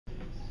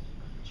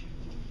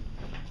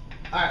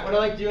Alright, what I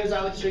like to do is I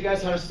like to show you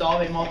guys how to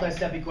solve a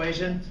multi-step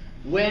equation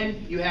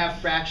when you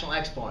have fractional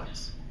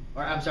exponents.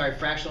 Or, I'm sorry,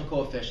 fractional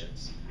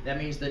coefficients. That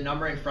means the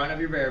number in front of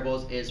your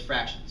variables is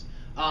fractions.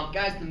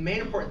 Guys, the main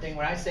important thing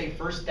when I say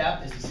first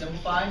step is to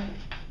simplify.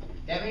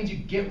 That means you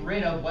get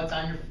rid of what's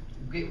on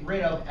your,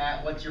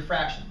 what's your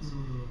fractions.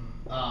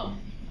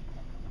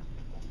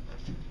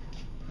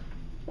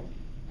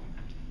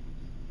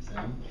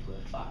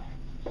 Simplify.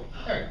 There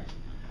we go.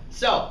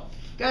 So,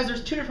 guys,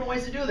 there's two different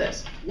ways to do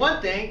this.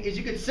 One thing is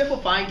you could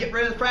simplify and get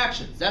rid of the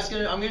fractions. I'm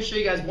going to show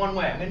you guys one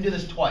way. I'm going to do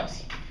this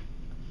twice.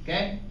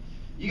 Okay?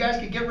 You guys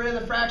could get rid of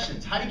the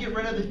fractions. How do you get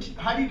rid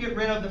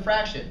of the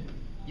fraction?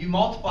 You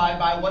multiply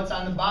by what's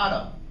on the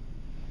bottom.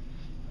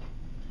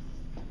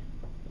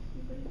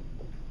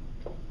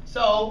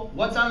 So,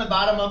 what's on the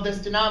bottom of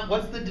this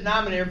what's the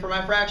denominator for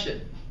my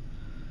fraction?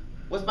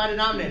 What's my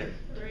denominator?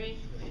 3.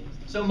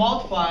 So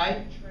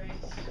multiply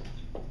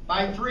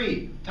by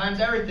 3 times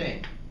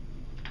everything.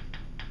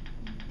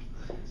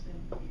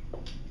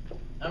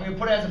 I'm going to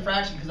put it as a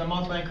fraction because I'm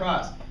multiplying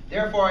across.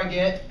 Therefore, I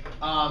get,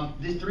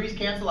 these 3's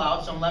cancel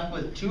out, so I'm left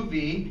with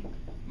 2v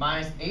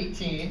minus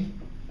 18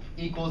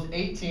 equals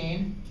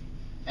 18,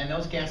 and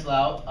those cancel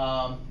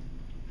out,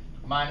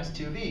 minus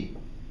 2v.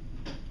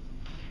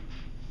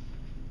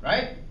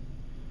 Right?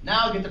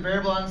 Now get the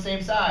variable on the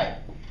same side.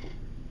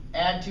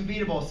 Add 2v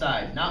to both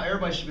sides. Now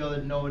everybody should be able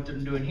to know what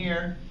I'm doing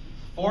here.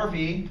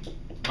 4v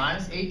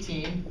minus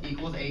 18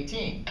 equals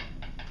 18.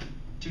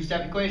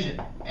 Two-step equation.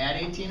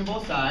 Add 18 to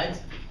both sides.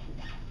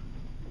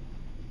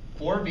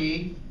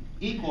 4v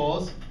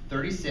equals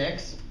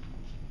 36.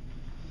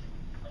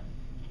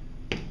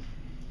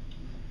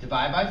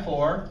 Divide by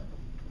 4.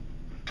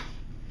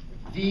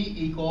 V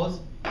equals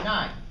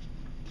 9.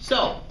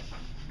 So,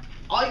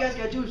 all you guys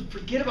gotta do is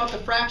forget about the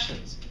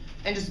fractions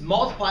and just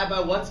multiply by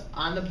what's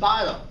on the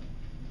bottom.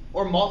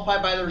 Or multiply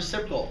by the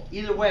reciprocal.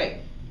 Either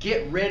way,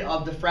 get rid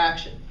of the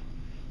fraction.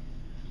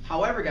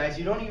 However, guys,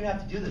 you don't even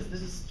have to do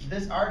this.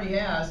 This already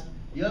has,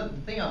 the other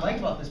thing I like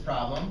about this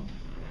problem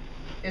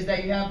is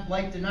that you have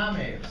like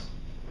denominators.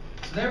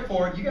 So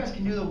therefore, you guys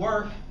can do the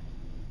work.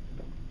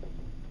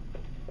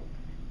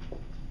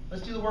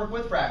 Let's do the work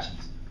with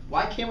fractions.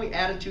 Why can't we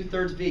add a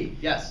 2/3 v?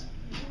 Yes?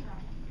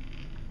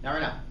 Not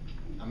right now.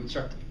 I'm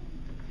instructing.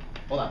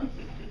 Hold on.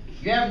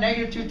 You have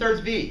negative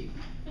 2/3 v.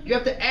 You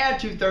have to add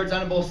 2/3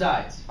 on both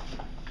sides.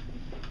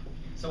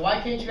 So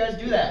why can't you guys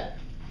do that?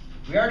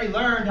 We already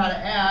learned how to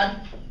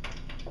add,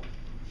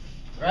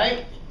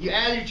 right? You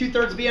add your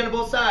 2/3 v on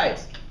both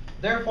sides.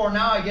 Therefore,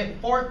 now I get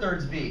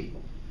 4/3 v.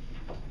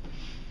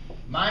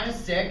 Minus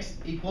 6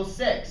 equals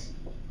 6.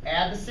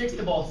 Add the 6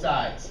 to both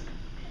sides.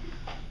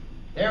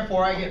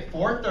 Therefore, I get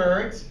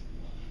 4/3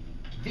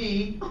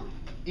 v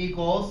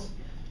equals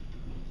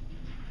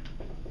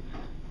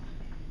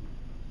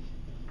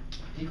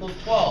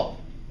 12.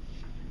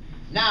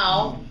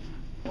 Now,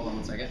 hold on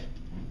one second.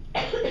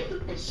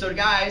 So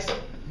guys,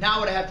 now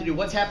what I have to do,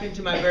 what's happening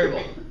to my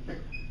variable?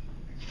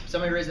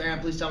 Somebody raise their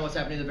hand, please tell me what's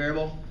happening to the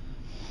variable.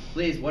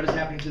 Please, what is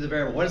happening to the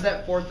variable? What is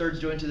that 4/3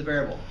 doing to the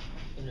variable?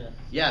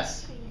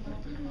 Yes.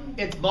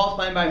 It's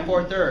multiplying by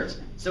 4/3.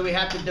 So we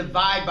have to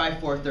divide by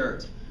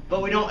 4/3.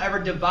 But we don't ever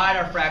divide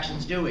our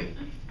fractions, do we?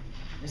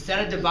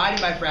 Instead of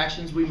dividing by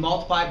fractions, we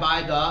multiply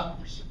by the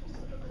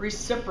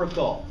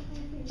reciprocal.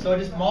 So I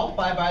just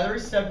multiply by the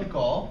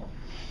reciprocal.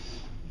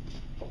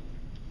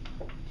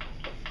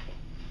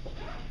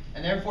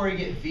 And therefore you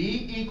get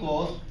v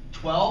equals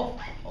 12.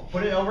 I'll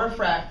put it over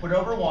put it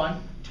over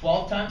 1.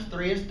 12 times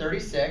 3 is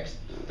 36.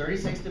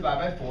 36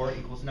 divided by 4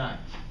 equals 9.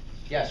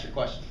 Yes, your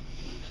question?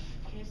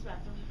 Can you use the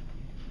bathroom?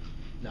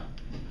 No.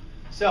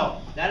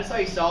 So that is how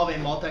you solve a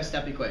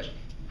multi-step equation.